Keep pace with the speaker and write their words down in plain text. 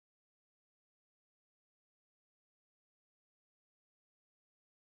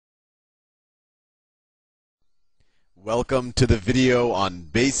Welcome to the video on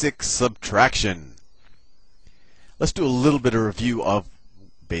basic subtraction. Let's do a little bit of review of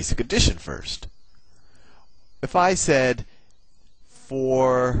basic addition first. If I said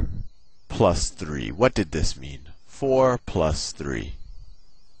 4 plus 3, what did this mean? 4 plus 3.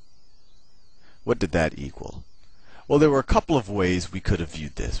 What did that equal? Well, there were a couple of ways we could have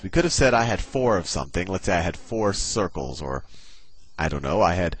viewed this. We could have said I had 4 of something. Let's say I had 4 circles, or I don't know,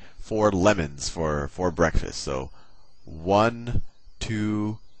 I had 4 lemons for breakfast. So 1,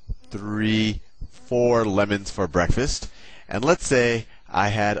 2, 3, 4 lemons for breakfast. And let's say I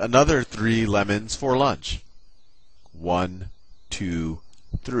had another 3 lemons for lunch. 1, 2,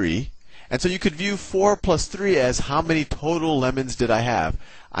 3. And so you could view 4 plus 3 as how many total lemons did I have?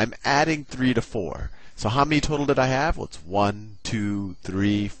 I'm adding 3 to 4. So how many total did I have? Well, it's 1, 2,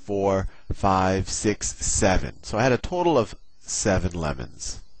 3, 4, 5, 6, 7. So I had a total of 7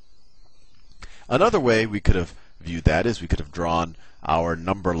 lemons. Another way we could have viewed that is we could have drawn our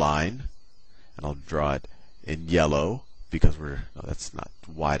number line, and I'll draw it in yellow because that's not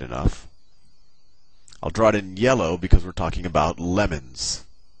wide enough. I'll draw it in yellow because we're talking about lemons.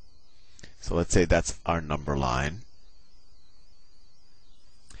 So let's say that's our number line.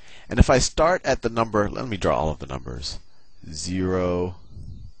 And if I start at the number, let me draw all of the numbers. 0,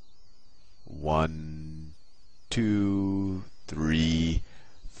 1, 2, 3,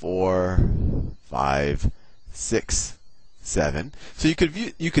 4, 5, 6, 7. So you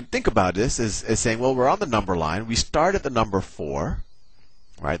could think about this as saying, well, we're on the number line. We start at the number 4,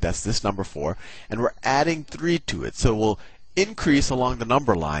 right? That's this number 4, and we're adding 3 to it. So we'll increase along the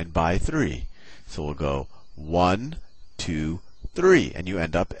number line by 3. So we'll go 1, 2, 3, and you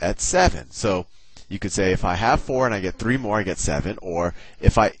end up at 7. So you could say if I have 4 and I get 3 more, I get 7. Or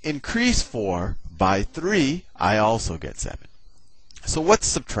if I increase 4 by 3, I also get 7. So what's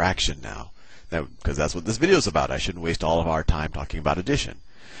subtraction now? Because that's what this video is about. I shouldn't waste all of our time talking about addition.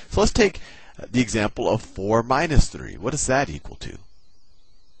 So let's take the example of 4 minus 3. What does that equal to?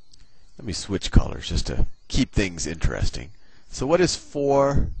 Let me switch colors just to keep things interesting. So what is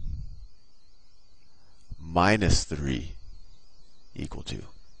 4 minus 3 equal to?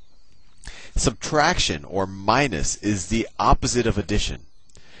 Subtraction, or minus, is the opposite of addition.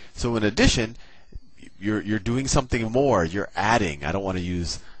 So in addition, you're doing something more. You're adding. I don't want to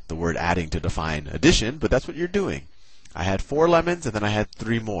use the word adding to define addition, but that's what you're doing. I had 4 lemons and then I had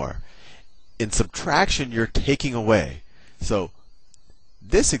 3 more. In subtraction, you're taking away. So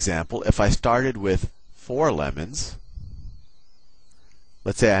this example, if I started with 4 lemons,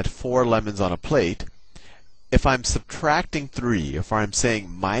 let's say I had 4 lemons on a plate, if I'm subtracting 3, if I'm saying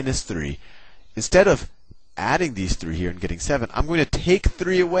minus 3, instead of adding these 3 here and getting 7, I'm going to take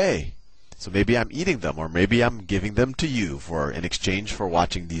 3 away. So maybe I'm eating them, or maybe I'm giving them to you in exchange for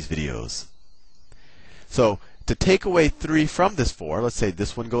watching these videos. So to take away 3 from this 4, let's say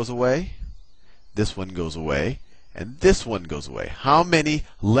this one goes away, this one goes away, and this one goes away. How many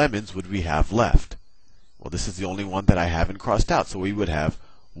lemons would we have left? Well, this is the only one that I haven't crossed out, so we would have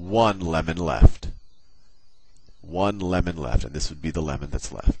 1 lemon left. 1 lemon left, and this would be the lemon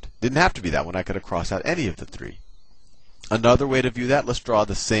that's left. Didn't have to be that one. I could have crossed out any of the 3. Another way to view that, let's draw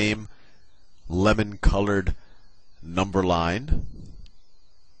the same lemon-colored number line.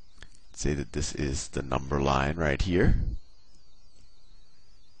 Let's say that this is the number line right here.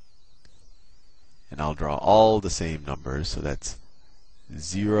 And I'll draw all the same numbers. So that's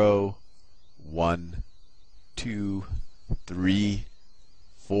 0, 1, 2, 3,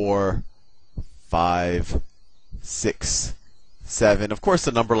 4, 5, 6, 7. Of course,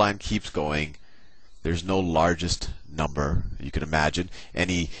 the number line keeps going. There's no largest number. You can imagine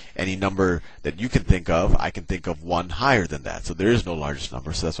any number that you can think of. I can think of one higher than that. So there is no largest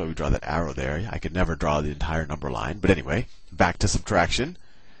number. So that's why we draw that arrow there. I could never draw the entire number line. But anyway, back to subtraction.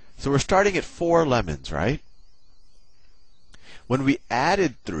 So we're starting at 4 lemons, right? When we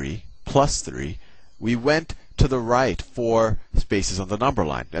added 3 plus 3, we went to the right 4 spaces on the number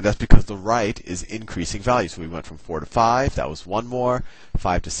line. And that's because the right is increasing value. So we went from 4 to 5. That was 1 more.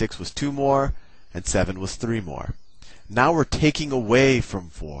 5 to 6 was 2 more. And 7 was 3 more. Now we're taking away from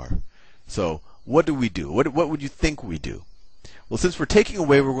 4. So what do we do? What would you think we do? Well, since we're taking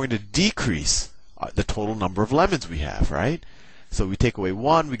away, we're going to decrease the total number of lemons we have, right? So we take away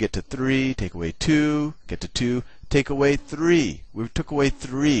 1, we get to 3. Take away 2, get to 2. Take away 3. We took away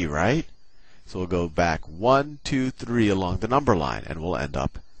 3, right? So we'll go back 1, 2, 3 along the number line, and we'll end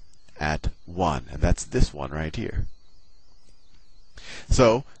up at 1. And that's this one right here.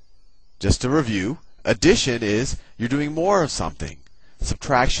 So just to review, addition is you're doing more of something.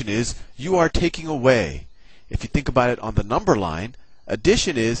 Subtraction is you are taking away. If you think about it on the number line,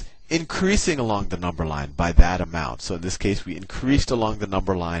 Addition is increasing along the number line by that amount. So in this case, we increased along the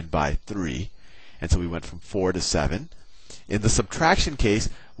number line by 3. And so we went from 4 to 7. In the subtraction case,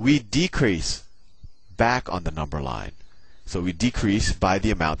 we decrease back on the number line. So we decrease by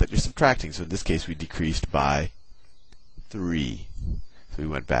the amount that you're subtracting. So in this case, we decreased by 3. So we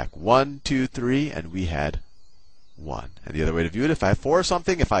went back 1, 2, 3, and we had 1. And the other way to view it, if I have 4 of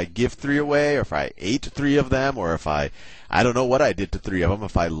something, if I give 3 away, or if I ate 3 of them, or if I don't know what I did to 3 of them,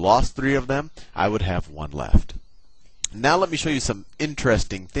 if I lost 3 of them, I would have 1 left. Now let me show you some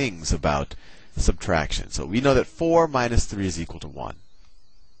interesting things about subtraction. So we know that 4 minus 3 is equal to 1.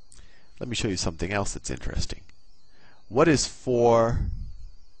 Let me show you something else that's interesting. What is 4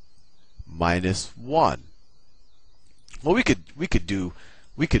 minus 1? Well, we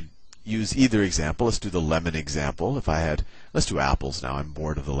could use either example. Let's do the lemon example. Let's do apples now. I'm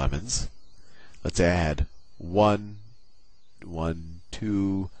bored of the lemons. Let's say I had 1,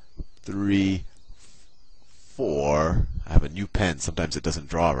 2, 3, 4. I have a new pen. Sometimes it doesn't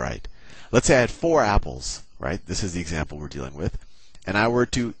draw right. Let's say I had 4 apples, right? This is the example we're dealing with. And I were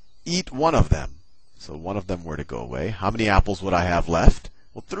to eat one of them. So one of them were to go away. How many apples would I have left?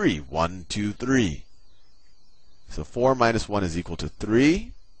 Well, 3. 1, 2, 3. So 4 minus 1 is equal to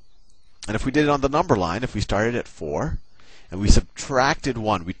 3. And if we did it on the number line, if we started at 4, and we subtracted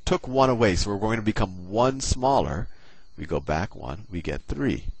 1, we took 1 away, so we're going to become 1 smaller. We go back 1, we get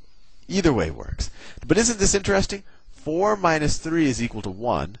 3. Either way works. But isn't this interesting? 4 minus 3 is equal to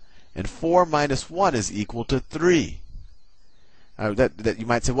 1, and 4 minus 1 is equal to 3. That you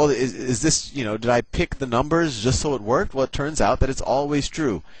might say, well, is this, did I pick the numbers just so it worked? Well, it turns out that it's always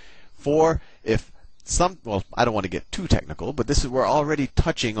true. Well, I don't want to get too technical, but we're already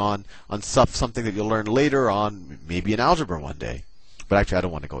touching on something that you'll learn later on, maybe in algebra one day. But actually, I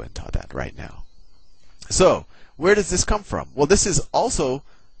don't want to go into that right now. So, where does this come from? Well, this is also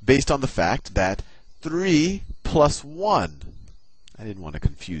based on the fact that 3 plus 1. I didn't want to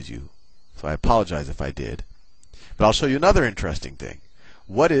confuse you, so I apologize if I did. But I'll show you another interesting thing.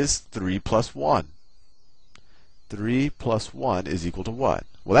 What is 3 plus 1? 3 plus 1 is equal to what?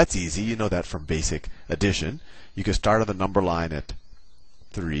 Well, that's easy. You know that from basic addition. You can start on the number line at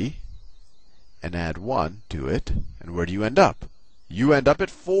 3 and add 1 to it. And where do you end up? You end up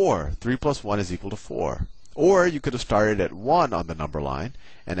at 4. 3 plus 1 is equal to 4. Or you could have started at 1 on the number line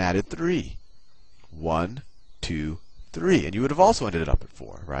and added 3. 1, 2, 3. And you would have also ended up at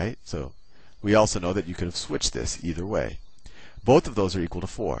 4, right? So we also know that you could have switched this either way. Both of those are equal to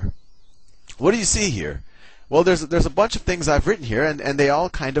 4. What do you see here? Well, there's a bunch of things I've written here, and they all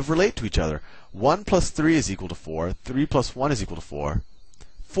kind of relate to each other. 1 plus 3 is equal to 4. 3 plus 1 is equal to 4.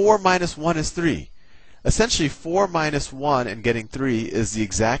 4 minus 1 is 3. Essentially, 4 minus 1 and getting 3 is the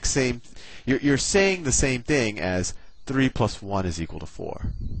exact same. You're saying the same thing as 3 plus 1 is equal to 4.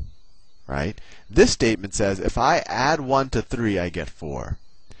 Right? This statement says if I add 1 to 3, I get 4.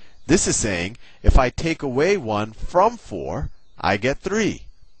 This is saying if I take away 1 from 4, I get 3.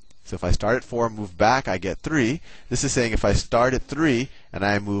 So if I start at 4 and move back, I get 3. This is saying if I start at 3 and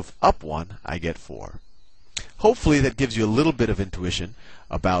I move up 1, I get 4. Hopefully that gives you a little bit of intuition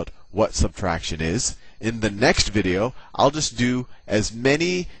about what subtraction is. In the next video, I'll just do as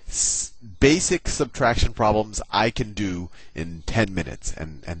many basic subtraction problems I can do in 10 minutes,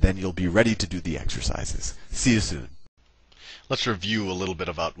 and then you'll be ready to do the exercises. See you soon. Let's review a little bit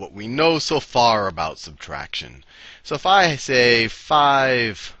about what we know so far about subtraction. So if I say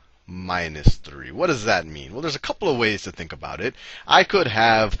 5 minus 3, what does that mean? Well, there's a couple of ways to think about it. I could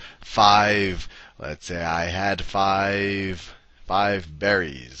have 5, let's say I had 5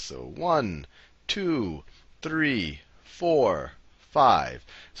 berries. So 1, 2, 3, 4, 5.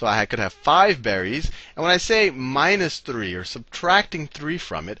 So I could have 5 berries. And when I say minus 3 or subtracting 3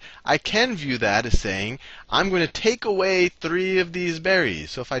 from it, I can view that as saying I'm going to take away 3 of these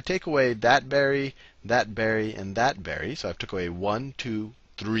berries. So if I take away that berry, and that berry, so I've took away 1, 2,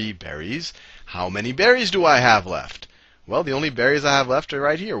 3 berries, how many berries do I have left? Well, the only berries I have left are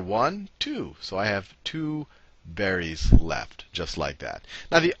right here. 1, 2. So I have 2 berries left, just like that.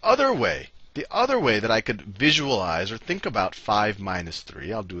 Now the other way that I could visualize or think about 5 minus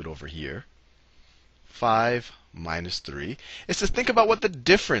 3, I'll do it over here. 5 minus 3 is to think about what the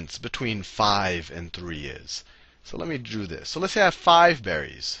difference between 5 and 3 is. So let me do this. So let's say I have 5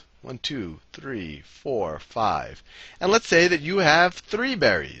 berries. 1, 2, 3, 4, 5. And let's say that you have 3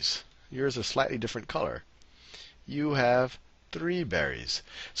 berries. Yours is a slightly different color. You have 3 berries.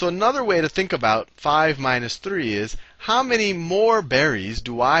 So another way to think about 5 minus 3 is, how many more berries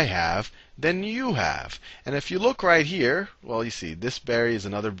do I have than you have? And if you look right here, well, you see this berry is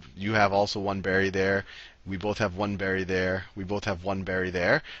another, you have also one berry there. We both have one berry there. We both have one berry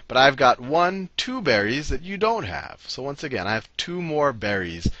there. But I've got 2 berries that you don't have. So once again, I have 2 more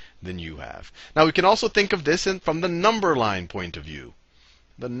berries than you have. Now we can also think of this from the number line point of view.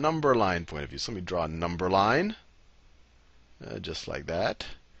 The number line point of view. So let me draw a number line. Just like that.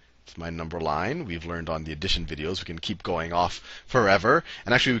 It's my number line. We've learned on the addition videos we can keep going off forever.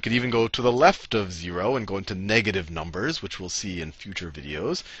 And actually, we could even go to the left of 0 and go into negative numbers, which we'll see in future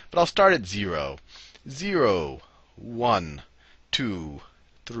videos. But I'll start at 0. 0, 1, 2,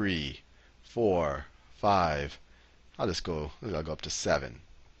 3, 4, 5. I'll go up to 7.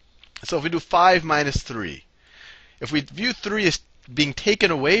 So if we do 5 minus 3, if we view 3 as being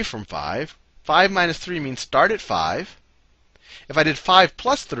taken away from 5, 5 minus 3 means start at 5. If I did 5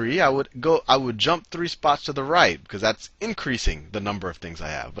 plus 3, I would jump 3 spots to the right, because that's increasing the number of things I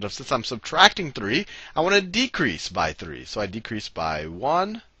have. But since I'm subtracting 3, I want to decrease by 3. So I decrease by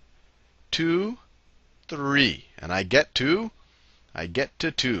 1, 2, 3. And I get to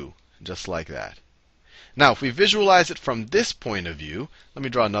 2, just like that. Now, if we visualize it from this point of view, let me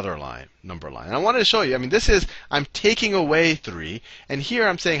draw another number line. And I wanted to show you, I'm taking away 3, and here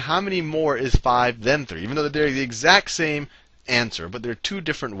I'm saying how many more is 5 than 3, even though they're the exact same answer, but there are 2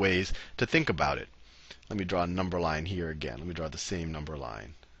 different ways to think about it. Let me draw a number line here again. Let me draw the same number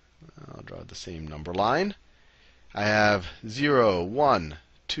line. I'll draw the same number line. I have 0, 1,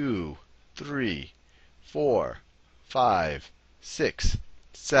 2, 3, 4, 5, 6,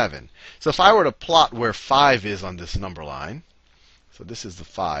 7. So if I were to plot where 5 is on this number line, so this is the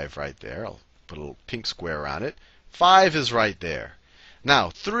 5 right there. I'll put a little pink square around it. 5 is right there. Now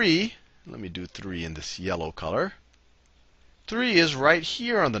 3, let me do 3 in this yellow color. 3 is right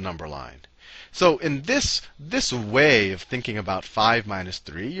here on the number line. So in this way of thinking about 5 minus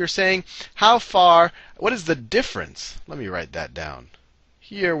 3, you're saying how far, what is the difference? Let me write that down.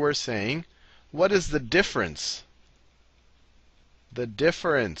 Here we're saying, what is the difference? The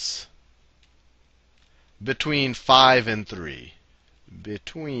difference between 5 and 3.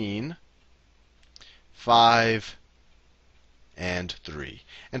 Between 5 and 3.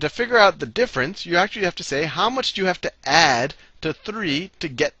 And to figure out the difference, you actually have to say, how much do you have to add to 3 to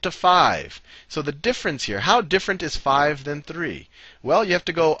get to 5? So the difference here, how different is 5 than 3? Well, you have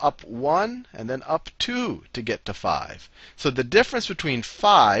to go up 1 and then up 2 to get to 5. So the difference between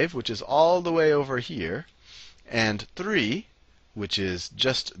 5, which is all the way over here, and 3, which is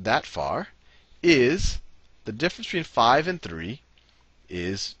just that far, is the difference between 5 and 3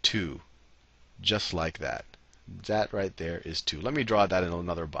 is 2. Just like that. That right there is 2. Let me draw that in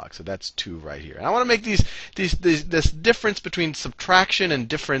another box. So that's 2 right here. And I want to make this difference between subtraction and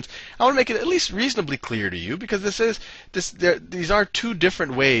difference, I want to make it at least reasonably clear to you, because these are 2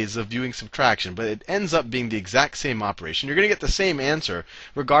 different ways of viewing subtraction, but it ends up being the exact same operation. You're going to get the same answer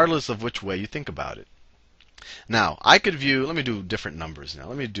regardless of which way you think about it. Now, I could view, let me do different numbers now.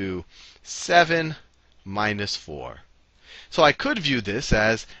 Let me do 7 minus 4. So I could view this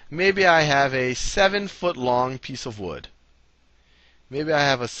as, maybe I have a 7-foot long piece of wood. Maybe I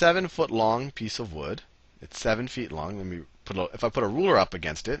have a 7-foot long piece of wood. It's 7 feet long. Let me if I put a ruler up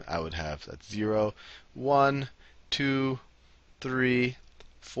against it, I would have, that's 0, 1, 2, 3,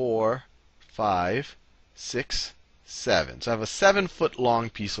 4, 5, 6, 7. So I have a 7-foot long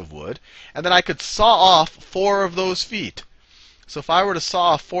piece of wood. And then I could saw off 4 of those feet. So if I were to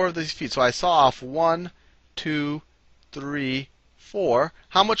saw off 4 of these feet, so I saw off 1, 2, 3, 4,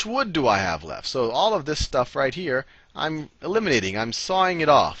 how much wood do I have left? So all of this stuff right here, I'm eliminating. I'm sawing it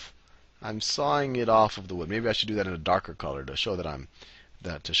off. I'm sawing it off of the wood. Maybe I should do that in a darker color to show that I'm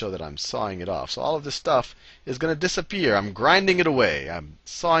sawing it off. So all of this stuff is going to disappear. I'm grinding it away. I'm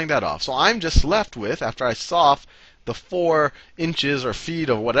sawing that off. So I'm just left with, after I saw off the 4 inches or feet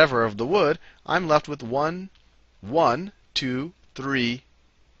or whatever of the wood, I'm left with 1, 2, 3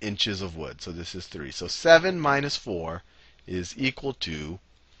 inches of wood. So this is 3. So 7 minus 4 is equal to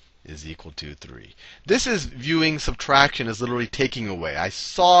 3. This is viewing subtraction as literally taking away. I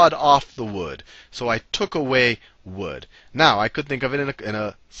sawed off the wood, so I took away wood. Now I could think of it in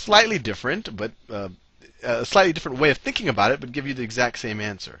a slightly different, a slightly different way of thinking about it, but give you the exact same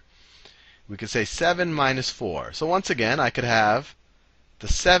answer. We could say 7 minus 4. So once again, I could have the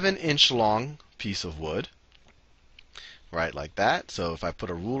 7-inch long piece of wood, right like that. So if I put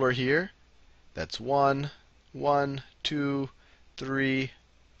a ruler here, that's 1, 2, 3,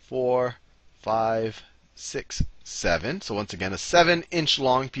 4, 5, 6, 7. So once again, a 7-inch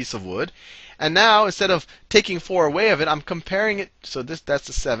long piece of wood. And now, instead of taking 4 away of it, I'm comparing it. So that's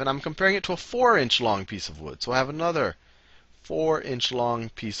a 7. I'm comparing it to a 4-inch long piece of wood. So I have another 4-inch long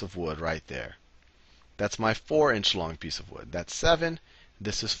piece of wood right there. That's my 4-inch long piece of wood. That's 7.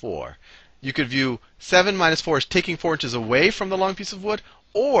 This is 4. You could view 7 minus 4 as taking 4 inches away from the long piece of wood,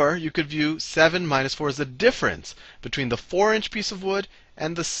 or you could view 7 minus 4 as the difference between the 4-inch piece of wood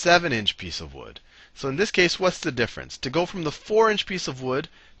and the 7-inch piece of wood. So in this case, what's the difference? To go from the 4-inch piece of wood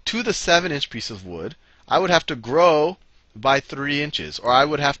to the 7-inch piece of wood, I would have to grow by 3 inches, or I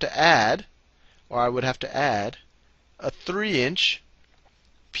would have to add a 3-inch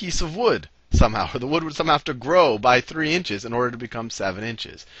piece of wood somehow, or the wood would somehow have to grow by 3 inches in order to become 7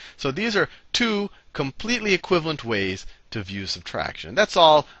 inches. So these are two completely equivalent ways to view subtraction. That's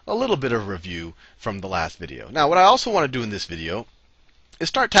all a little bit of review from the last video. Now, what I also want to do in this video is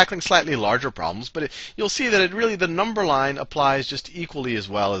start tackling slightly larger problems, but you'll see that the number line applies just equally as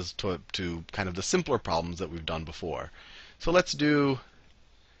well as to kind of the simpler problems that we've done before. So let's do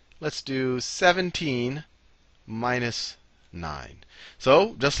 17 minus 9.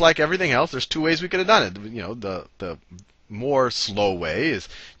 So just like everything else, there's two ways we could have done it. The more slow way is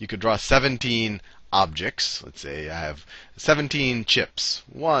you could draw 17 objects. Let's say I have 17 chips.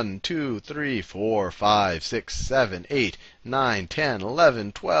 1, 2, 3, 4, 5, 6, 7, 8, 9, 10,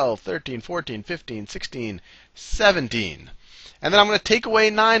 11, 12, 13, 14, 15, 16, 17. And then I'm going to take away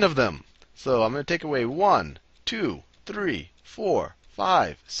 9 of them. So I'm going to take away 1, 2, 3, 4,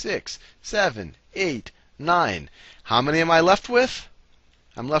 5, 6, 7, 8, 9. How many am I left with?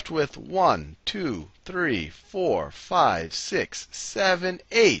 I'm left with 1, 2, 3, 4, 5, 6, 7,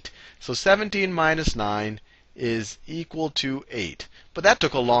 8. So 17 minus 9 is equal to 8. But that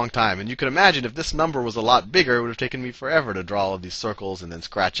took a long time. And you can imagine if this number was a lot bigger, it would have taken me forever to draw all of these circles and then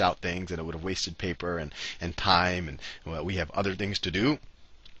scratch out things. And it would have wasted paper and time. And well, we have other things to do.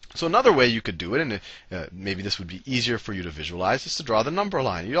 So another way you could do it, and maybe this would be easier for you to visualize, is to draw the number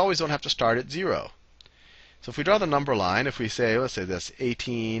line. You always don't have to start at 0. So if we draw the number line, if we say, let's say this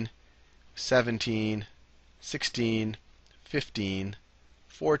 18, 17, 16, 15,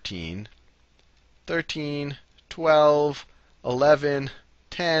 14, 13, 12, 11,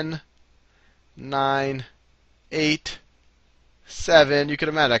 10, 9, 8, 7. You can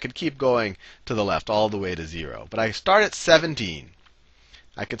imagine I could keep going to the left all the way to 0. But I start at 17.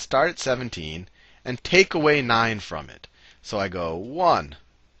 I could start at 17 and take away 9 from it. So I go 1,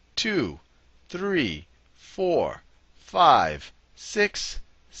 2, 3, 4, 5, 6,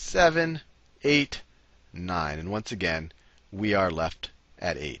 7, 8, 9. And once again, we are left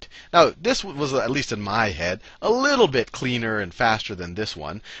at 8. Now, this was, at least in my head, a little bit cleaner and faster than this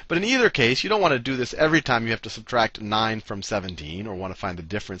one. But in either case, you don't want to do this every time you have to subtract 9 from 17, or want to find the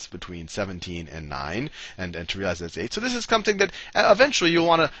difference between 17 and 9, and to realize that's 8. So this is something that eventually you'll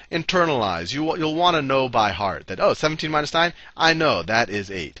want to internalize. You'll want to know by heart that, oh, 17 minus 9, I know that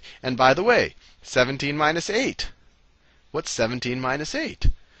is 8. And by the way, 17 minus 8. What's 17 minus 8?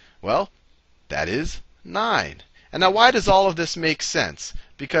 Well, that is 9. And now why does all of this make sense?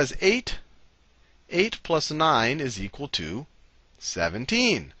 Because 8 plus 9 is equal to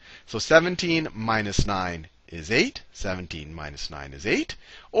 17. So 17 minus 9 is 8. 17 minus 9 is 8.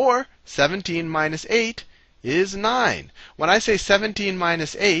 Or 17 minus 8 is 9. When I say 17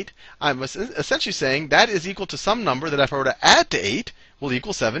 minus 8, I'm essentially saying that is equal to some number that if I were to add to 8, will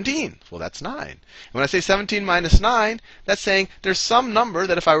equal 17. Well, that's 9. And when I say 17 minus 9, that's saying there's some number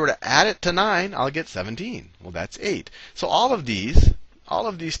that if I were to add it to 9, I'll get 17. Well, that's 8. So all of these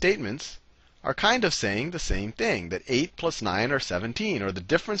statements are kind of saying the same thing, that 8 plus 9 are 17, or the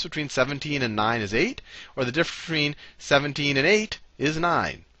difference between 17 and 9 is 8, or the difference between 17 and 8 is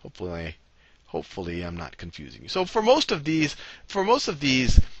 9. Hopefully I'm not confusing you. So for most of these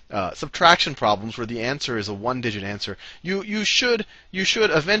subtraction problems where the answer is a one-digit answer, you should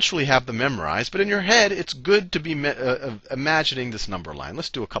eventually have them memorized. But in your head, it's good to be imagining this number line. Let's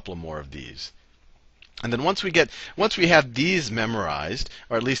do a couple more of these. And then once we have these memorized,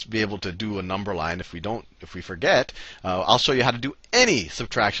 or at least be able to do a number line if we forget, I'll show you how to do any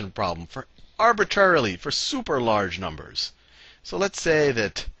subtraction problem for super large numbers. So let's say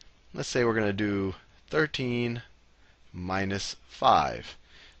we're going to do 13 minus 5.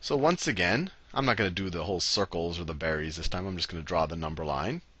 So once again, I'm not going to do the whole circles or the berries this time. I'm just going to draw the number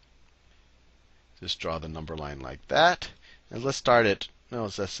line. Just draw the number line like that. And let's start at, no,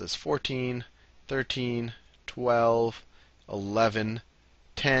 it says 14, 13, 12, 11,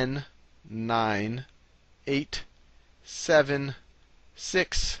 10, 9, 8, 7,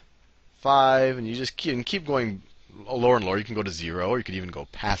 6, 5, and you just keep going lower and lower. You can go to 0, or you could even go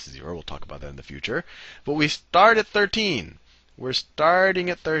past 0. We'll talk about that in the future. But we start at 13. We're starting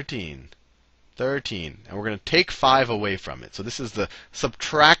at 13. 13. And we're going to take 5 away from it. So this is the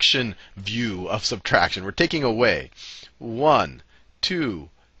subtraction view of subtraction. We're taking away 1, 2,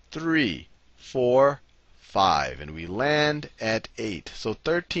 3, 4, 5. And we land at 8. So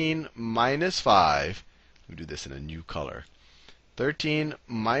 13 minus 5. Let me do this in a new color. 13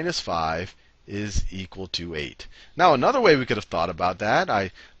 minus 5 is equal to 8. Now, another way we could have thought about that,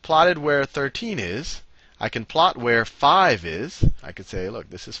 I plotted where 13 is. I can plot where 5 is. I could say, look,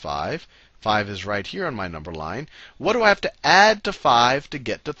 this is 5. 5 is right here on my number line. What do I have to add to 5 to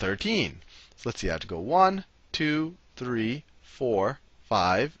get to 13? So let's see, I have to go 1, 2, 3, 4,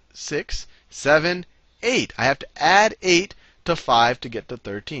 5, 6, 7, 8. I have to add 8 to 5 to get to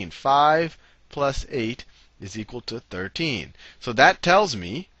 13. 5 plus 8 is equal to 13. So that tells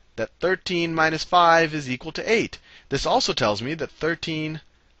me that 13 minus 5 is equal to 8. This also tells me that 13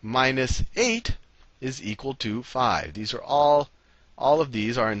 minus 8 is equal to 5. These are all of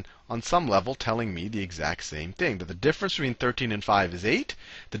these are on some level telling me the exact same thing. That the difference between 13 and 5 is 8.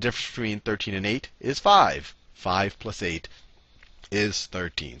 The difference between 13 and 8 is 5. 5 plus 8 is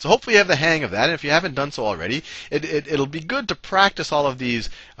 13. So hopefully you have the hang of that. And if you haven't done so already, it'll be good to practice all of these.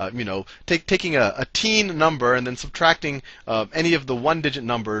 Taking a teen number and then subtracting any of the one-digit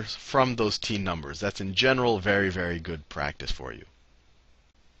numbers from those teen numbers. That's in general very, very good practice for you.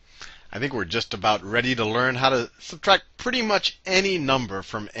 I think we're just about ready to learn how to subtract pretty much any number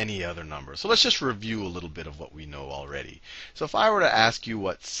from any other number. So let's just review a little bit of what we know already. So if I were to ask you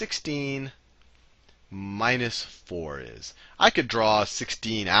what 16 minus 4 is, I could draw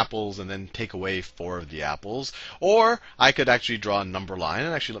 16 apples and then take away 4 of the apples. Or I could actually draw a number line.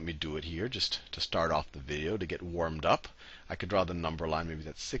 And actually, let me do it here just to start off the video to get warmed up. I could draw the number line. Maybe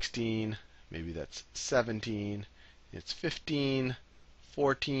that's 16. Maybe that's 17. It's 15,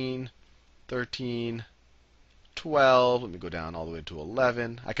 14, 13, 12. Let me go down all the way to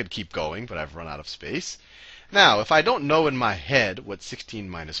 11. I could keep going, but I've run out of space. Now, if I don't know in my head what 16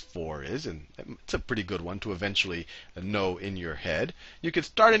 minus 4 is, and it's a pretty good one to eventually know in your head, you could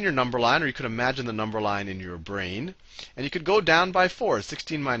start in your number line, or you could imagine the number line in your brain, and you could go down by 4.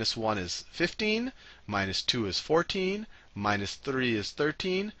 16 minus 1 is 15, minus 2 is 14, minus 3 is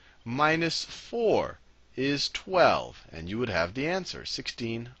 13, minus 4 is 12. And you would have the answer.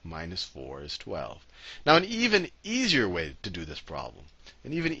 16 minus 4 is 12. Now, an even easier way to do this problem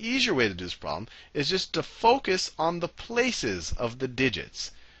is just to focus on the places of the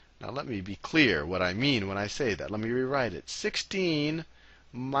digits. Now, let me be clear what I mean when I say that. Let me rewrite it. 16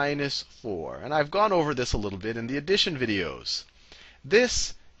 minus 4. And I've gone over this a little bit in the addition videos.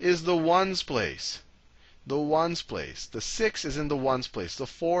 This is the ones place. The ones place. The 6 is in the ones place. The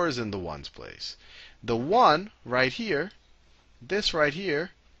 4 is in the ones place. The 1 right here, this right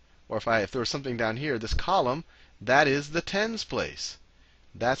here, or if there was something down here, this column, that is the tens place.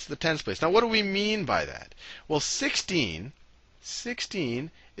 That's the tens place. Now, what do we mean by that? Well, 16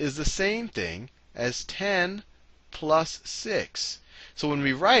 is the same thing as 10 plus 6. So when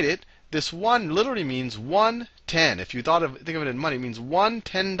we write it, this 1 literally means 1 10. If you think of it in money, it means one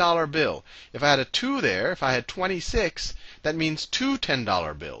 $10 bill. If I had a 2 there, if I had 26, that means two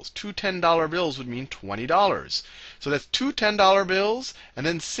 $10 bills. Two $10 bills would mean $20. So that's two $10 bills and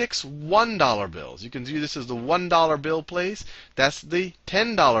then six $1 bills. You can view this as the $1 bill place. That's the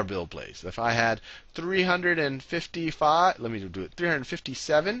 $10 bill place. If I had 355, let me do it,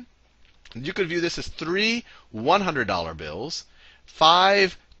 357, you could view this as three $100 bills,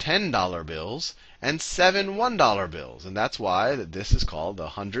 five $10 bills, and seven $1 bills. And that's why this is called the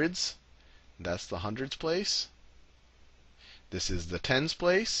hundreds. That's the hundreds place. This is the tens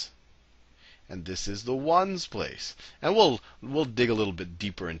place. And this is the ones place. And we'll dig a little bit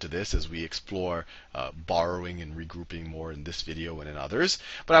deeper into this as we explore borrowing and regrouping more in this video and in others.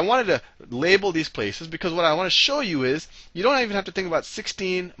 But I wanted to label these places because what I want to show you is you don't even have to think about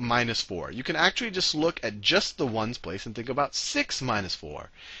 16 minus 4. You can actually just look at just the ones place and think about 6 minus 4.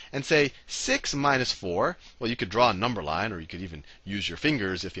 And say 6 minus 4, well, you could draw a number line, or you could even use your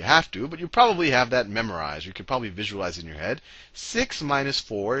fingers if you have to, but you probably have that memorized. You could probably visualize it in your head. 6 minus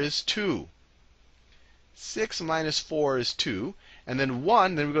 4 is 2. 6 minus 4 is 2. And then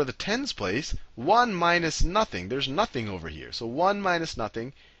 1, then we go to the tens place. 1 minus nothing. There's nothing over here. So 1 minus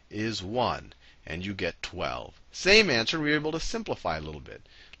nothing is 1. And you get 12. Same answer. We were able to simplify a little bit.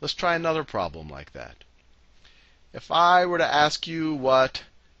 Let's try another problem like that. If I were to ask you what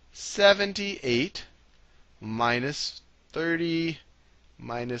 78 minus 30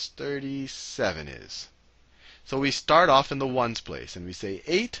 minus 37 is. So we start off in the ones place. And we say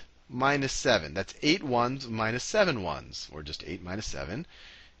 8 minus 7. That's 8 ones minus 7 ones, or just 8 minus 7.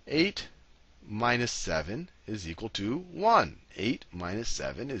 8 minus 7 is equal to 1. 8 minus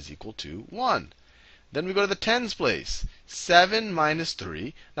 7 is equal to 1. Then we go to the tens place. 7 minus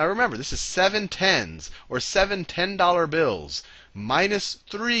 3. Now remember, this is 7 tens, or 7 $10 bills, minus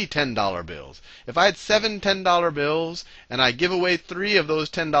 3 $10 bills. If I had 7 $10 bills, and I give away 3 of those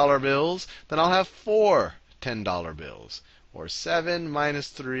 $10 bills, then I'll have 4 $10 bills. Or 7 minus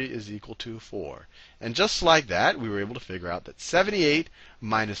 3 is equal to 4. And just like that, we were able to figure out that 78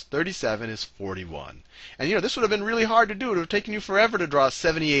 minus 37 is 41. And this would have been really hard to do. It would have taken you forever to draw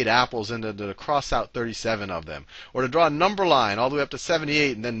 78 apples and to cross out 37 of them. Or to draw a number line all the way up to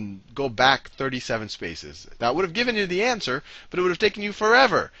 78 and then go back 37 spaces. That would have given you the answer, but it would have taken you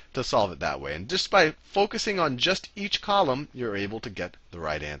forever to solve it that way. And just by focusing on just each column, you're able to get the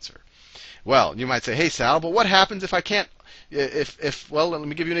right answer. Well, you might say, hey, Sal, but what happens if I can't? Well, let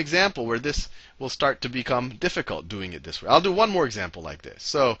me give you an example where this will start to become difficult doing it this way. I'll do one more example like this.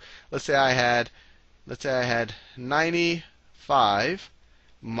 So let's say I had 95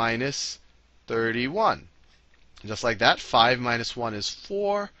 minus 31. Just like that, 5 minus 1 is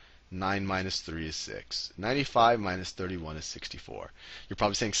 4. 9 minus 3 is 6. 95 minus 31 is 64. You're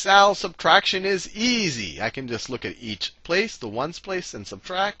probably saying, Sal, subtraction is easy. I can just look at each place, the ones place, and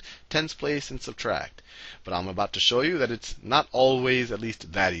subtract, tens place, and subtract. But I'm about to show you that it's not always at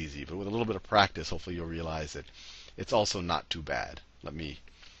least that easy. But with a little bit of practice, hopefully you'll realize that it's also not too bad.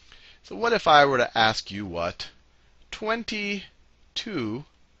 So what if I were to ask you what 22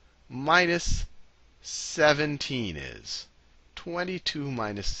 minus 17 is? 22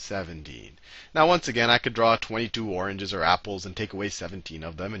 minus 17. Now, once again, I could draw 22 oranges or apples and take away 17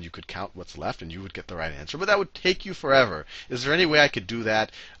 of them, and you could count what's left, and you would get the right answer. But that would take you forever. Is there any way I could do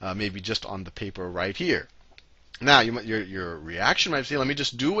that maybe just on the paper right here? Now, your reaction might be, let me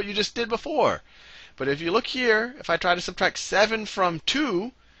just do what you just did before. But if you look here, if I try to subtract 7 from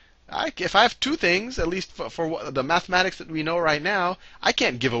 2, if I have two things, at least for the mathematics that we know right now, I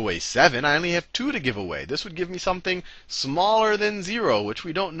can't give away 7. I only have 2 to give away. This would give me something smaller than 0, which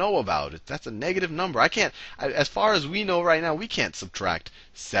we don't know about. That's a negative number. As far as we know right now, we can't subtract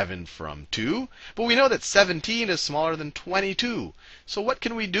 7 from 2. But we know that 17 is smaller than 22. So what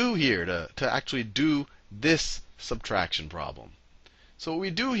can we do here to actually do this subtraction problem? So what we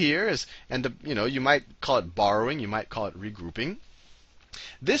do here is, you might call it borrowing, you might call it regrouping.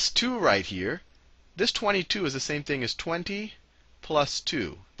 This 2 right here, this 22 is the same thing as 20 plus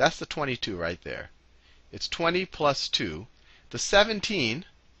 2. That's the 22 right there. It's 20 plus 2. The 17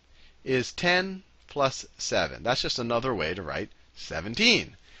 is 10 plus 7. That's just another way to write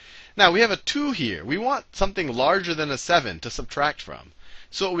 17. Now, we have a 2 here. We want something larger than a 7 to subtract from.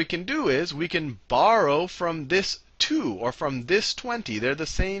 So what we can do is we can borrow from this 2 or from this 20. They're the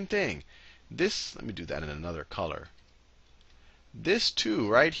same thing. Let me do that in another color. This 2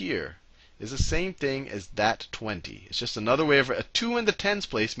 right here is the same thing as that 20. It's just another way of a 2 in the tens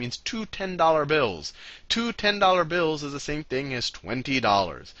place means 2 $10 bills. 2 $10 bills is the same thing as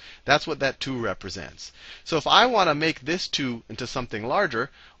 $20. That's what that 2 represents. So if I want to make this 2 into something larger,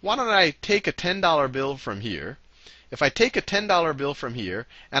 why don't I take a $10 bill from here? If I take a $10 bill from here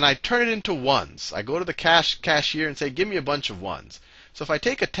and I turn it into ones, I go to the cashier and say, give me a bunch of ones. So if I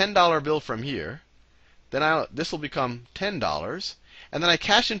take a $10 bill from here, then this will become $10, and then I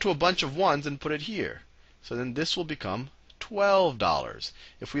cash into a bunch of ones and put it here. So then this will become $12.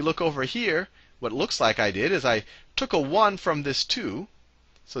 If we look over here, what it looks like I did is I took a 1 from this 2.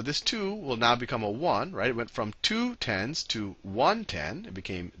 So this 2 will now become a 1, right? It went from 2 tens to 1 10. It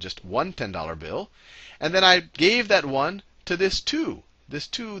became just one $10 bill. And then I gave that 1 to this 2. This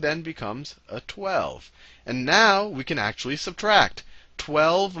 2 then becomes a 12. And now we can actually subtract.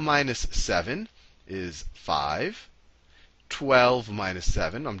 12 minus 7 is 5. 12 minus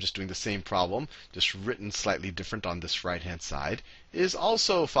 7, I'm just doing the same problem, just written slightly different on this right-hand side, is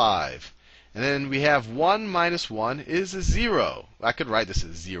also 5. And then we have 1 minus 1 is 0. I could write this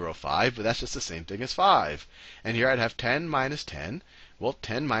as 0, 5, but that's just the same thing as 5. And here I'd have 10 minus 10. Well,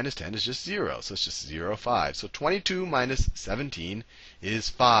 10 minus 10 is just 0, so it's just 0, 5. So 22 minus 17 is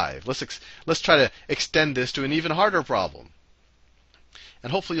 5. Let's try to extend this to an even harder problem.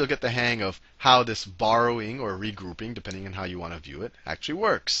 And hopefully you'll get the hang of how this borrowing or regrouping, depending on how you want to view it, actually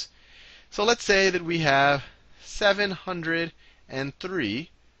works. So let's say that we have 703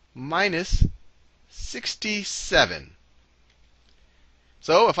 minus 67.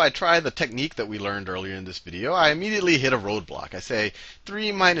 So if I try the technique that we learned earlier in this video, I immediately hit a roadblock. I say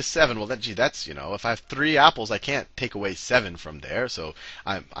 3 minus 7. Well, that's, if I have 3 apples, I can't take away 7 from there. So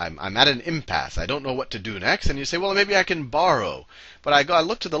I'm at an impasse. I don't know what to do next. And you say, well, maybe I can borrow. But I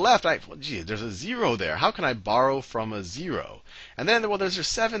look to the left. Well, gee, there's a 0 there. How can I borrow from a 0? And then, well, there's a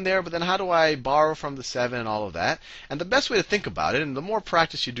 7 there, but then how do I borrow from the 7 and all of that? And the best way to think about it, and the more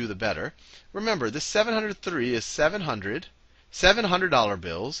practice you do, the better. Remember, this 703 is 700 $700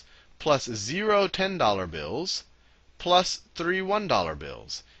 bills plus 0 $10 bills plus 3 $1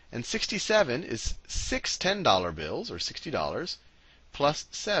 bills. And 67 is 6 $10 bills, or $60, plus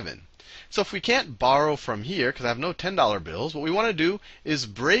 7. So if we can't borrow from here, because I have no $10 bills, what we want to do is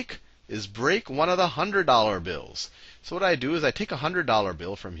break one of the $100 bills. So what I do is I take a $100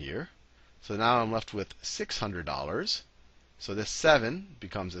 bill from here. So now I'm left with $600. So this 7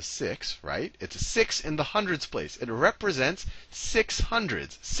 becomes a 6, right? It's a 6 in the hundreds place. It represents 6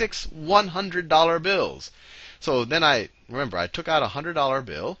 hundreds, 6 $100 bills. So then I took out a $100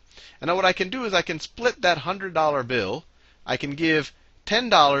 bill. And now what I can do is I can split that $100 bill. I can give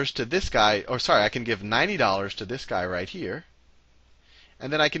 $10 to this guy, or sorry, I can give $90 to this guy right here.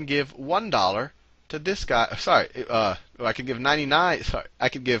 And then I can give $1 to this guy. Sorry, I can give 99. Sorry, I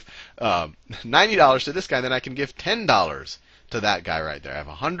can give $90 to this guy. And then I can give $10 to that guy right there. I have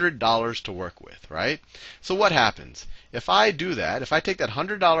 $100 to work with, right? So what happens if I do that? If I take that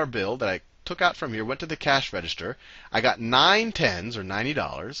 $100 bill that I took out from here, went to the cash register, I got 9 tens, or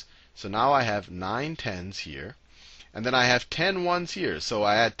 $90. So now I have 9 tens here, and then I have 10 ones here. So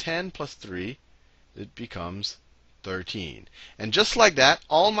I add 10 plus 3, it becomes 13. And just like that,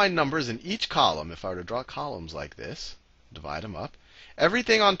 all my numbers in each column, if I were to draw columns like this, divide them up,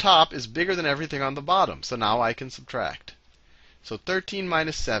 everything on top is bigger than everything on the bottom. So now I can subtract. So 13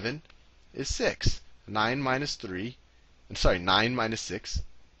 minus 7 is 6. 9 minus 6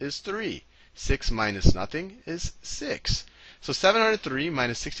 is 3. 6 minus nothing is 6. So 703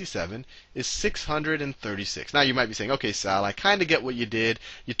 minus 67 is 636. Now you might be saying, okay, Sal, I kind of get what you did.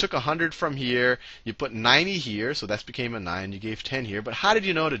 You took 100 from here, you put 90 here, so that became a 9. You gave 10 here. But how did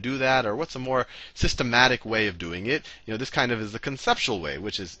you know to do that? Or what's a more systematic way of doing it? This kind of is the conceptual way,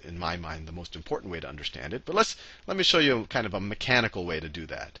 which is, in my mind, the most important way to understand it. But let me show you kind of a mechanical way to do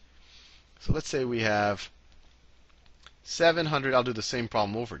that. So let's say we have 700. I'll do the same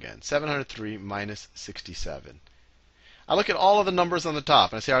problem over again. 703 minus 67. I look at all of the numbers on the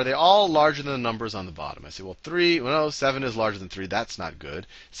top, and I say, are they all larger than the numbers on the bottom? I say, well, 7 is larger than 3. That's not good.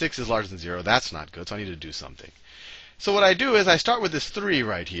 6 is larger than 0. That's not good. So I need to do something. So what I do is I start with this 3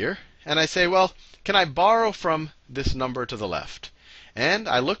 right here, and I say, well, can I borrow from this number to the left? And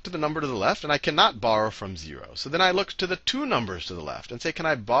I look to the number to the left, and I cannot borrow from 0. So then I look to the 2 numbers to the left and say, can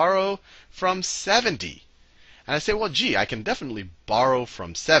I borrow from 70? And I say, well, gee, I can definitely borrow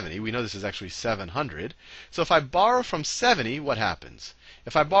from 70. We know this is actually 700. So if I borrow from 70, what happens?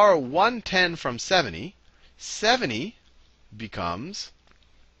 If I borrow 110 from 70, 70 becomes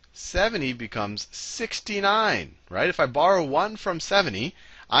 69, right? If I borrow 1 from 70,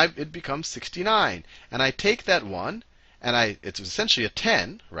 it becomes 69. And I take that 1, and it's essentially a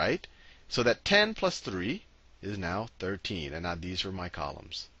 10, right? So that 10 plus 3 is now 13. And now these are my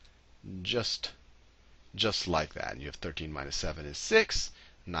columns. Just like that. And you have 13 minus 7 is 6,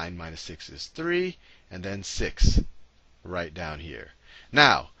 9 minus 6 is 3, and then 6 right down here.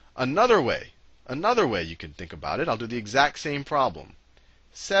 Now, another way you can think about it, I'll do the exact same problem.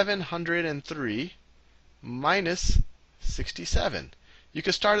 703 minus 67. You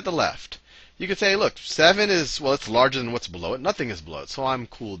can start at the left. You could say, look, 7 is, well, it's larger than what's below it. Nothing is below it, so I'm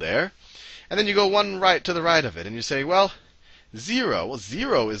cool there. And then you go one right to the right of it, and you say, well, 0. Well,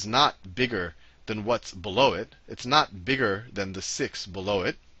 0 is not bigger than what's below it. It's not bigger than the 6 below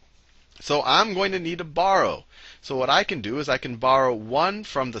it. So I'm going to need to borrow. So what I can do is I can borrow 1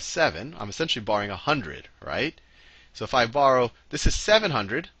 from the 7. I'm essentially borrowing 100, right? So if I borrow, this is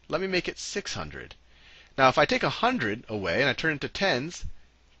 700. Let me make it 600. Now if I take 100 away and I turn it into tens,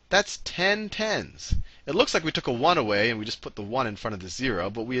 that's 10 tens. It looks like we took a 1 away and we just put the 1 in front of the 0,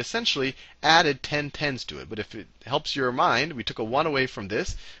 but we essentially added 10 tens to it. But if it helps your mind, we took a 1 away from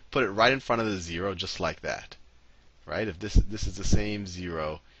this, put it right in front of the 0, just like that. Right? If this is the same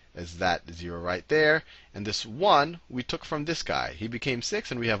 0 as that 0 right there, and this 1 we took from this guy. He became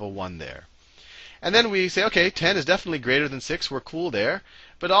 6, and we have a 1 there. And then we say, okay, 10 is definitely greater than 6. We're cool there.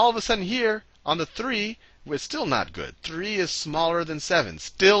 But all of a sudden here, on the 3, it's still not good. 3 is smaller than 7.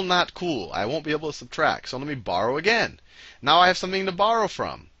 Still not cool. I won't be able to subtract. So let me borrow again. Now I have something to borrow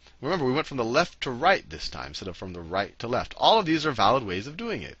from. Remember, we went from the left to right this time instead of from the right to left. All of these are valid ways of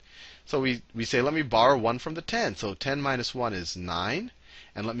doing it. So we say, let me borrow 1 from the 10. So 10 minus 1 is 9.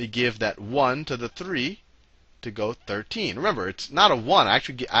 and let me give that 1 to the 3 to go 13. Remember, it's not a 1. I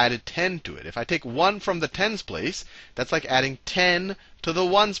actually added 10 to it. If I take 1 from the tens place, that's like adding 10 to the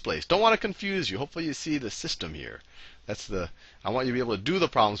ones place. Don't want to confuse you. Hopefully you see the system here. I want you to be able to do the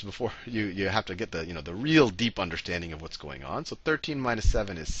problems before you have to get the real deep understanding of what's going on. So 13 minus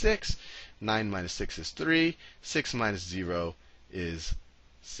 7 is 6. 9 minus 6 is 3. 6 minus 0 is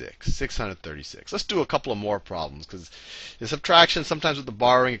 6. 636. Let's do a couple of more problems, because in subtraction, sometimes with the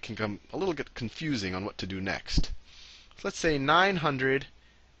borrowing, it can become a little bit confusing on what to do next. So let's say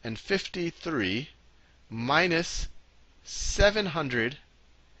 953 minus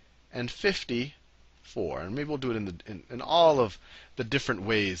 754. And maybe we'll do it in all of the different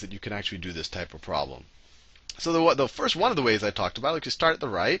ways that you can actually do this type of problem. So the first one of the ways I talked about, like you start at the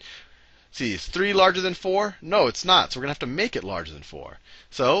right. See, is 3 larger than 4? No, it's not. So we're going to have to make it larger than 4.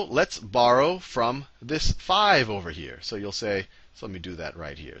 So let's borrow from this 5 over here. So you'll say, so let me do that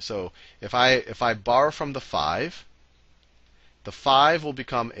right here. So if I borrow from the 5 will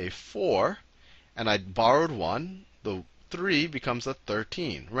become a 4, and I borrowed 1. The 3 becomes a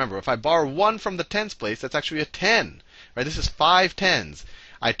 13. Remember, if I borrow 1 from the tens place, that's actually a 10. Right? This is 5 tens.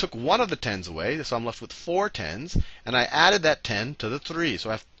 I took one of the tens away, so I'm left with 4 tens, and I added that 10 to the 3, so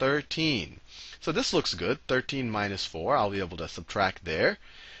I have 13. So this looks good. 13 minus 4, I'll be able to subtract there.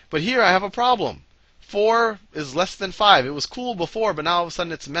 But here I have a problem. 4 is less than 5. It was cool before, but now all of a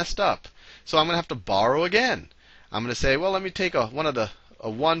sudden it's messed up. So I'm going to have to borrow again. I'm going to say, well, let me take a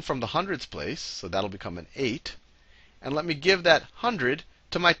 1 from the hundreds place, so that'll become an 8. And let me give that 100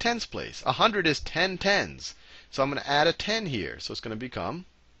 to my tens place. 100 is 10 tens. So I'm going to add a 10 here. So it's going to become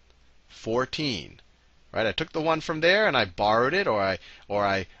 14. Right? I took the 1 from there and I borrowed it, or I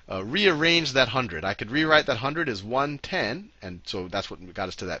rearranged that 100. I could rewrite that 100 as 110, and so that's what got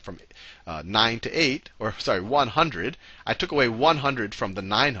us to that from 9 to 8, or sorry, 100. I took away 100 from the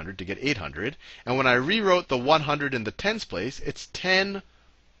 900 to get 800, and when I rewrote the 100 in the tens place, it's 10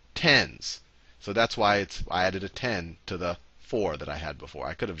 tens. So that's why I added a 10 to the 4 that I had before.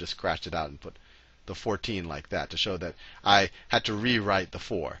 I could have just scratched it out and put the 14 like that to show that I had to rewrite the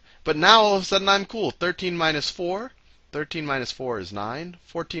 4. But now all of a sudden I'm cool. 13 minus 4. 13 minus 4 is 9.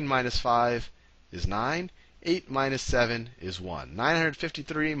 14 minus 5 is 9. 8 minus 7 is 1.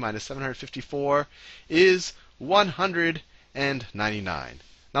 953 minus 754 is 199.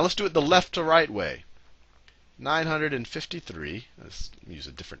 Now let's do it the left to right way. 953, let's use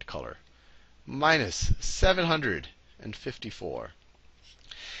a different color, minus 754.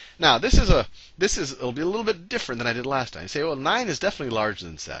 Now it'll be a little bit different than I did last time. You say, well, 9 is definitely larger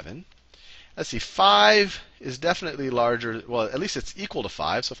than 7. Let's see, 5 is definitely larger. Well, at least it's equal to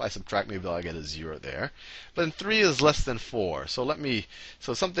 5. So if I subtract, maybe I'll get a 0 there. But then 3 is less than 4. So maybe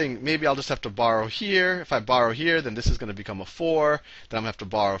I'll just have to borrow here. If I borrow here, then this is going to become a 4. Then I'm going to have to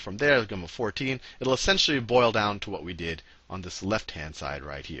borrow from there. It'll become a 14. It'll essentially boil down to what we did on this left-hand side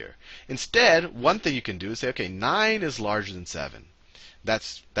right here. Instead, one thing you can do is say, okay, 9 is larger than 7.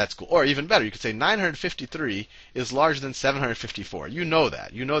 That's cool. Or even better, you could say 953 is larger than 754. You know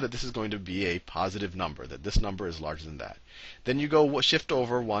that. You know that this is going to be a positive number, that this number is larger than that. Then you go shift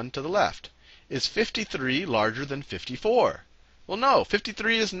over 1 to the left. Is 53 larger than 54? Well, no.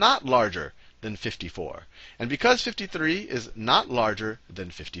 53 is not larger than 54. And because 53 is not larger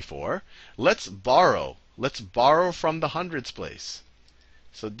than 54, let's borrow. Let's borrow from the hundreds place.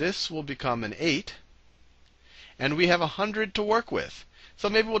 So this will become an 8. And we have 100 to work with. So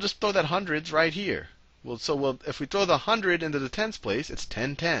maybe we'll just throw that hundreds right here. If we throw the 100 into the tens place, it's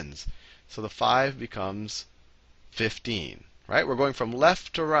 10 tens. So the 5 becomes 15. Right? We're going from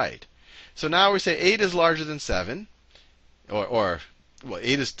left to right. So now we say 8 is larger than 7. Well,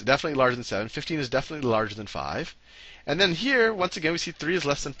 8 is definitely larger than 7. 15 is definitely larger than 5. And then here, once again, we see 3 is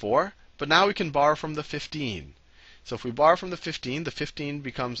less than 4. But now we can borrow from the 15. So if we borrow from the 15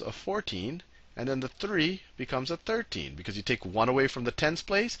 becomes a 14. And then the 3 becomes a 13, because you take 1 away from the tens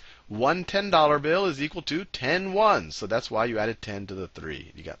place. One $10 bill is equal to 10 ones. So that's why you added 10 to the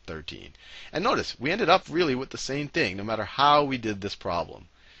 3. You got 13. And notice, we ended up really with the same thing, no matter how we did this problem.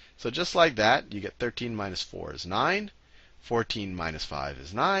 So just like that, you get 13 minus 4 is 9. 14 minus 5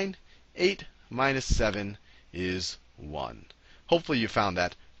 is 9. 8 minus 7 is 1. Hopefully you found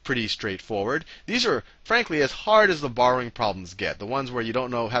that pretty straightforward. These are, frankly, as hard as the borrowing problems get. The ones where you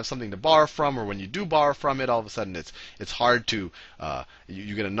don't have something to borrow from, or when you do borrow from it, all of a sudden it's hard to,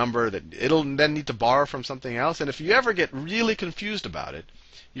 you get a number that it'll then need to borrow from something else. And if you ever get really confused about it,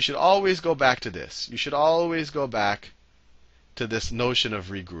 you should always go back to this. You should always go back to this notion of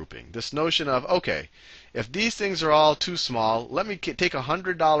regrouping. This notion of, okay, if these things are all too small, let me take a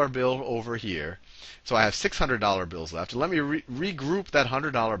 $100 bill over here. So I have $600 bills left. And let me regroup that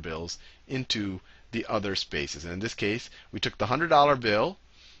 $100 bills into the other spaces. And in this case, we took the $100 bill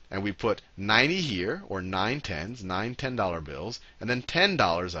and we put 90 here, or 9 tens, 9 $10 bills, and then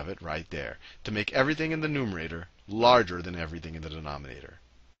 $10 of it right there to make everything in the numerator larger than everything in the denominator.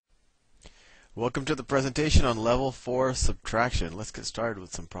 Welcome to the presentation on level 4 subtraction. Let's get started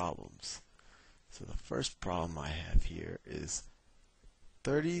with some problems. So the first problem I have here is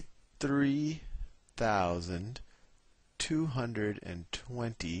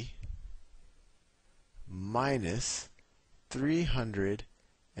 33,220 minus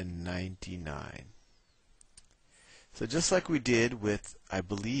 399. So just like we did with, I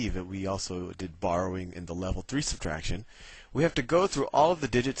believe that we also did borrowing in the level 3 subtraction, we have to go through all of the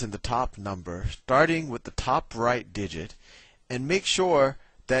digits in the top number, starting with the top right digit, and make sure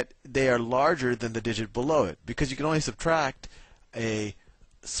that they are larger than the digit below it, because you can only subtract a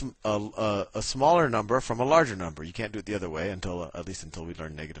smaller number from a larger number. You can't do it the other way at least until we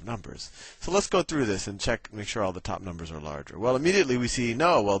learn negative numbers. So let's go through this and make sure all the top numbers are larger. Well, immediately we see,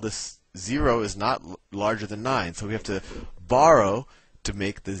 no, well, this 0 is not larger than 9, so we have to borrow to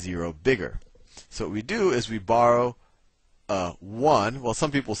make the 0 bigger. So what we do is we borrow 1. Well,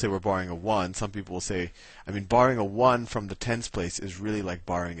 some people say we're borrowing a 1. Some people will say, borrowing a 1 from the tens place is really like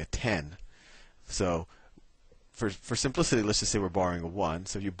borrowing a 10. So for simplicity, let's just say we're borrowing a 1.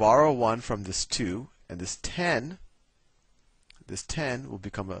 So if you borrow a 1 from this 2, and this 10 will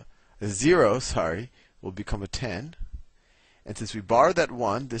become a 0, will become a 10. And since we borrowed that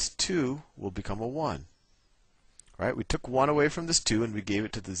 1, this 2 will become a 1. Right? We took 1 away from this 2 and we gave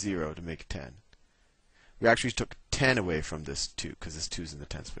it to the 0 to make 10. We actually took 10 away from this 2 because this 2 is in the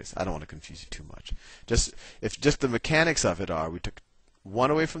tens place. I don't want to confuse you too much. Just the mechanics of it are, we took 1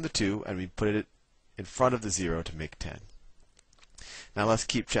 away from the 2 and we put it in front of the 0 to make 10. Now let's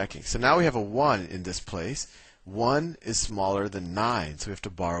keep checking. So now we have a 1 in this place. 1 is smaller than 9, so we have to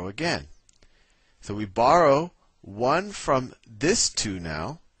borrow again. So we borrow 1 from this 2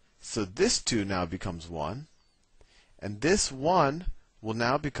 now. So this 2 now becomes 1. And this 1 will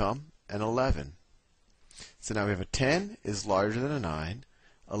now become an 11. So now we have a 10 is larger than a 9.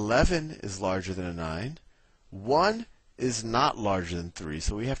 11 is larger than a 9. 1 is not larger than 3.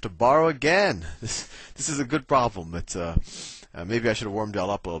 So we have to borrow again. This is a good problem. It's maybe I should have warmed y'all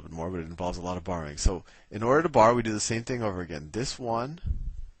up a little bit more, but it involves a lot of borrowing. So in order to borrow, we do the same thing over again. This 1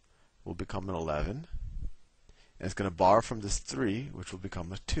 will become an 11. And it's going to borrow from this 3, which will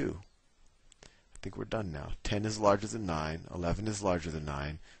become a 2. I think we're done now. 10 is larger than 9. 11 is larger than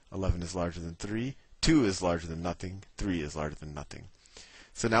 9. 11 is larger than 3. 2 is larger than nothing. 3 is larger than nothing.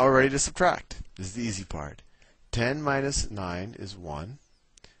 So now we're ready to subtract. This is the easy part. 10 minus 9 is 1.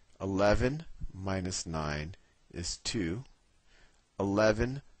 11 minus 9 is 2.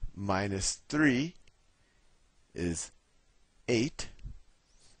 11 minus 3 is 8.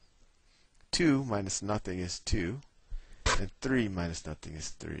 2 minus nothing is 2. And 3 minus nothing is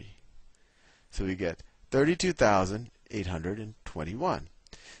 3. So we get 32,821.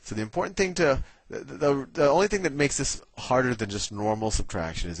 So the important thing the only thing that makes this harder than just normal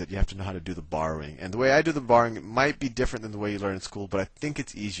subtraction is that you have to know how to do the borrowing. And the way I do the borrowing, it might be different than the way you learn in school, but I think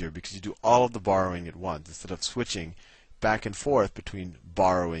it's easier because you do all of the borrowing at once instead of switching back and forth between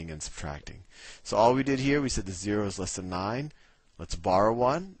borrowing and subtracting. So all we did here, we said the 0 is less than 9. Let's borrow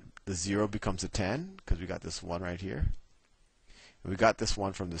 1. The 0 becomes a 10 because we got this 1 right here. And we got this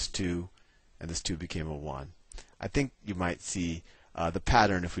 1 from this 2, and this 2 became a 1. I think you might see the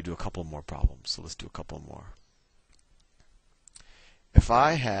pattern if we do a couple more problems. So let's do a couple more. If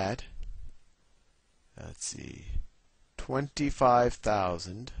I had, let's see,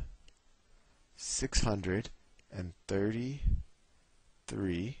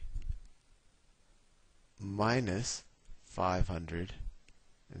 25,633 minus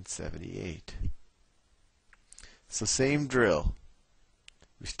 578. So same drill.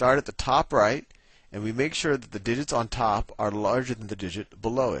 We start at the top right, and we make sure that the digits on top are larger than the digit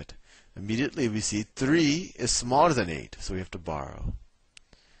below it. Immediately we see 3 is smaller than 8, so we have to borrow.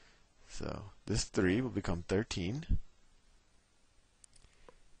 So this 3 will become 13.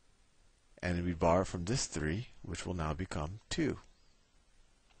 And we borrow from this 3, which will now become 2.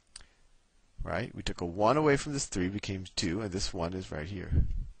 Right? We took a 1 away from this 3, became 2, and this 1 is right here.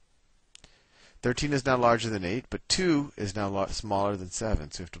 13 is now larger than 8, but 2 is now smaller than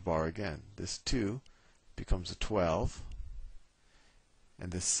 7, so we have to borrow again. This 2 becomes a 12,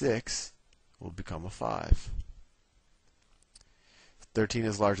 and this 6 will become a 5. 13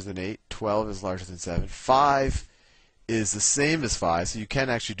 is larger than 8, 12 is larger than 7. 5 is the same as 5, so you can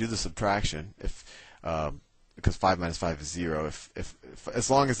actually do the subtraction if because 5 minus 5 is 0, if as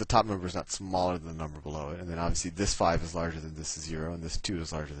long as the top number is not smaller than the number below it. And then obviously this 5 is larger than this 0, and this 2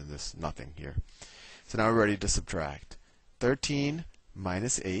 is larger than this nothing here. So now we're ready to subtract. 13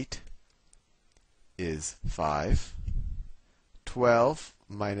 minus 8 is 5. 12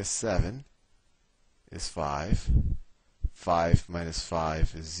 minus 7 is 5. 5 minus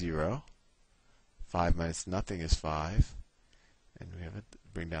 5 is 0. 5 minus nothing is 5. And we have to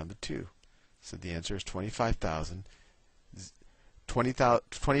bring down the 2. So the answer is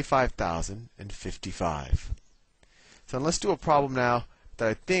 25,055. So let's do a problem now that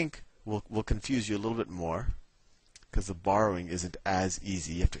I think will confuse you a little bit more, because the borrowing isn't as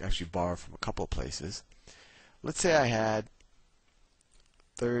easy. You have to actually borrow from a couple of places. Let's say I had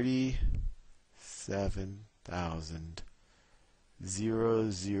 37,000, 0,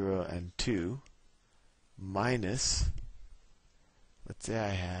 0, and 2 minus, let's say I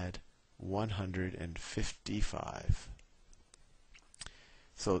had 155.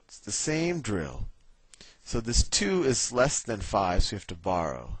 So it's the same drill. So this 2 is less than 5, so we have to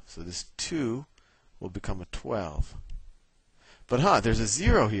borrow. So this 2 will become a 12. But there's a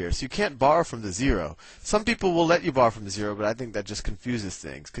 0 here, so you can't borrow from the 0. Some people will let you borrow from the 0, but I think that just confuses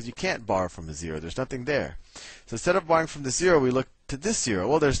things, because you can't borrow from a 0. There's nothing there. So instead of borrowing from the 0, we look to this 0.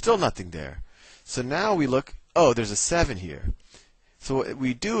 Well, there's still nothing there. So now we look, oh, there's a 7 here. So what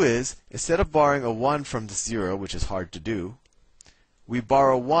we do is, instead of borrowing a 1 from the 0, which is hard to do, we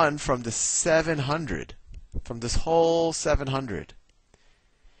borrow 1 from the 700, from this whole 700.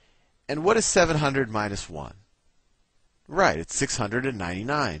 And what is 700 minus 1? Right, it's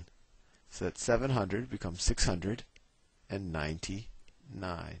 699. So that 700 becomes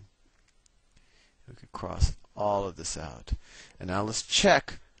 699. We could cross all of this out. And now let's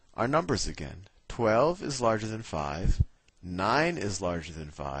check our numbers again. 12 is larger than 5. 9 is larger than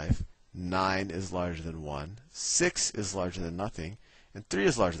 5. 9 is larger than 1. 6 is larger than nothing. And 3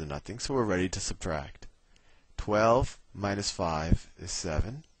 is larger than nothing, so we're ready to subtract. 12 minus 5 is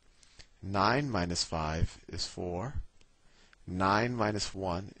 7. 9 minus 5 is 4. 9 minus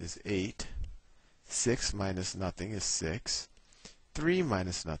 1 is 8. 6 minus nothing is 6. 3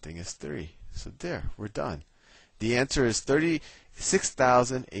 minus nothing is 3. So there, we're done. The answer is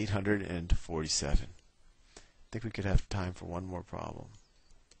 36,847. I think we could have time for one more problem.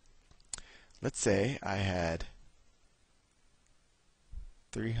 Let's say I had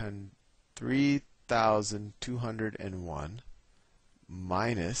 3,201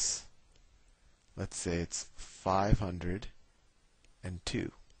 minus, let's say it's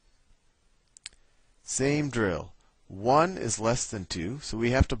 502. Same drill. 1 is less than 2, so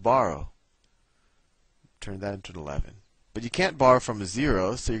we have to borrow. Turn that into 11. But you can't borrow from a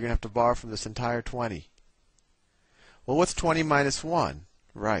 0, so you're going to have to borrow from this entire 20. Well, what's 20 minus 1?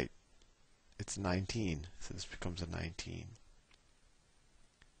 Right. It's 19. So this becomes a 19.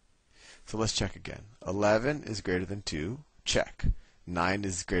 So let's check again. 11 is greater than 2. Check. 9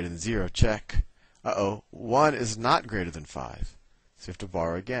 is greater than 0. Check. Uh-oh. 1 is not greater than 5. So we have to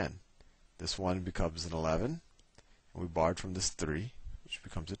borrow again. This 1 becomes an 11. And we borrowed from this 3, which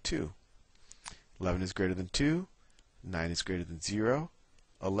becomes a 2. 11 is greater than 2. 9 is greater than 0.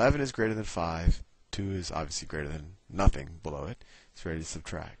 11 is greater than 5. 2 is obviously greater than nothing below it. It's ready to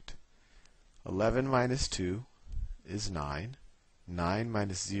subtract. 11 minus 2 is 9. 9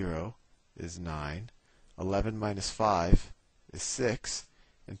 minus 0 is 9. 11 minus 5 is 6.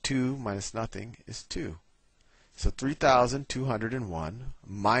 And 2 minus nothing is 2. So 3,201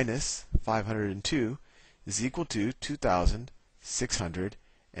 minus 502 is equal to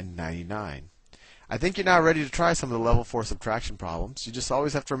 2,699. I think you're now ready to try some of the level 4 subtraction problems. You just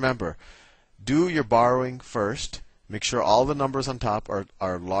always have to remember, do your borrowing first. Make sure all the numbers on top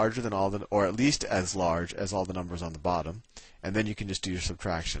are larger than all the, or at least as large as all the numbers on the bottom. And then you can just do your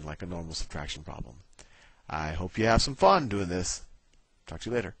subtraction like a normal subtraction problem. I hope you have some fun doing this. Talk to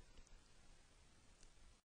you later.